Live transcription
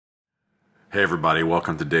Hey everybody,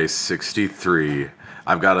 welcome to day 63.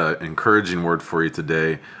 I've got an encouraging word for you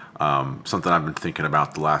today, something I've been thinking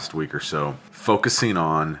about the last week or so. Focusing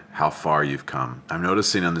on how far you've come. I'm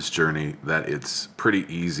noticing on this journey that it's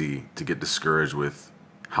pretty easy to get discouraged with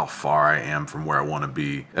how far I am from where I want to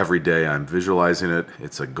be. Every day I'm visualizing it.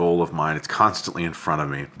 It's a goal of mine. It's constantly in front of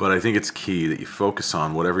me. But I think it's key that you focus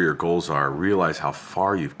on whatever your goals are, realize how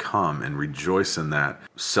far you've come and rejoice in that.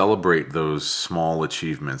 Celebrate those small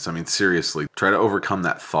achievements. I mean, seriously, try to overcome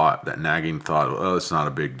that thought, that nagging thought, oh, it's not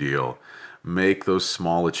a big deal. Make those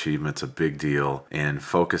small achievements a big deal and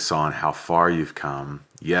focus on how far you've come.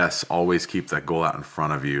 Yes, always keep that goal out in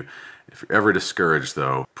front of you. If you're ever discouraged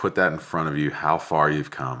though, put that in front of you, how far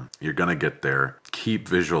you've come. You're gonna get there. Keep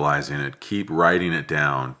visualizing it, keep writing it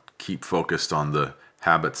down, keep focused on the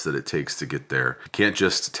habits that it takes to get there. You can't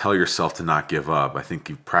just tell yourself to not give up. I think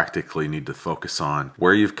you practically need to focus on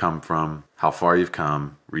where you've come from, how far you've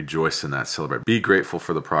come, rejoice in that, celebrate. Be grateful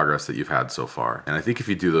for the progress that you've had so far. And I think if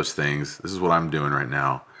you do those things, this is what I'm doing right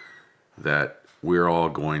now, that we're all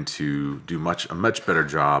going to do a much better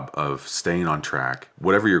job of staying on track.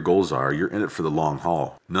 Whatever your goals are, you're in it for the long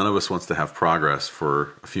haul. None of us wants to have progress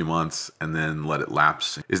for a few months and then let it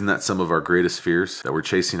lapse. Isn't that some of our greatest fears? That we're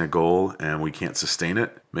chasing a goal and we can't sustain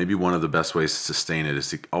it? Maybe one of the best ways to sustain it is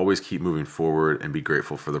to always keep moving forward and be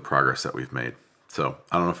grateful for the progress that we've made. So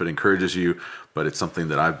I don't know if it encourages you, but it's something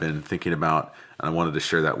that I've been thinking about and I wanted to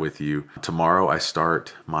share that with you. Tomorrow I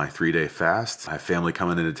start my 3-day fast. I have family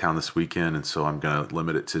coming into town this weekend, and so I'm gonna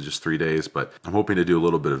limit it to just 3 days, but I'm hoping to do a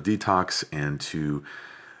little bit of detox and to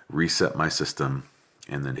reset my system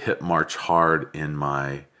and then hit March hard in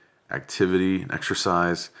my activity and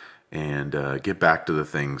exercise and get back to the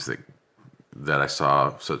things that I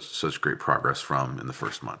saw such great progress from in the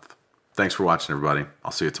first month. Thanks for watching, everybody.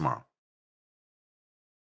 I'll see you tomorrow.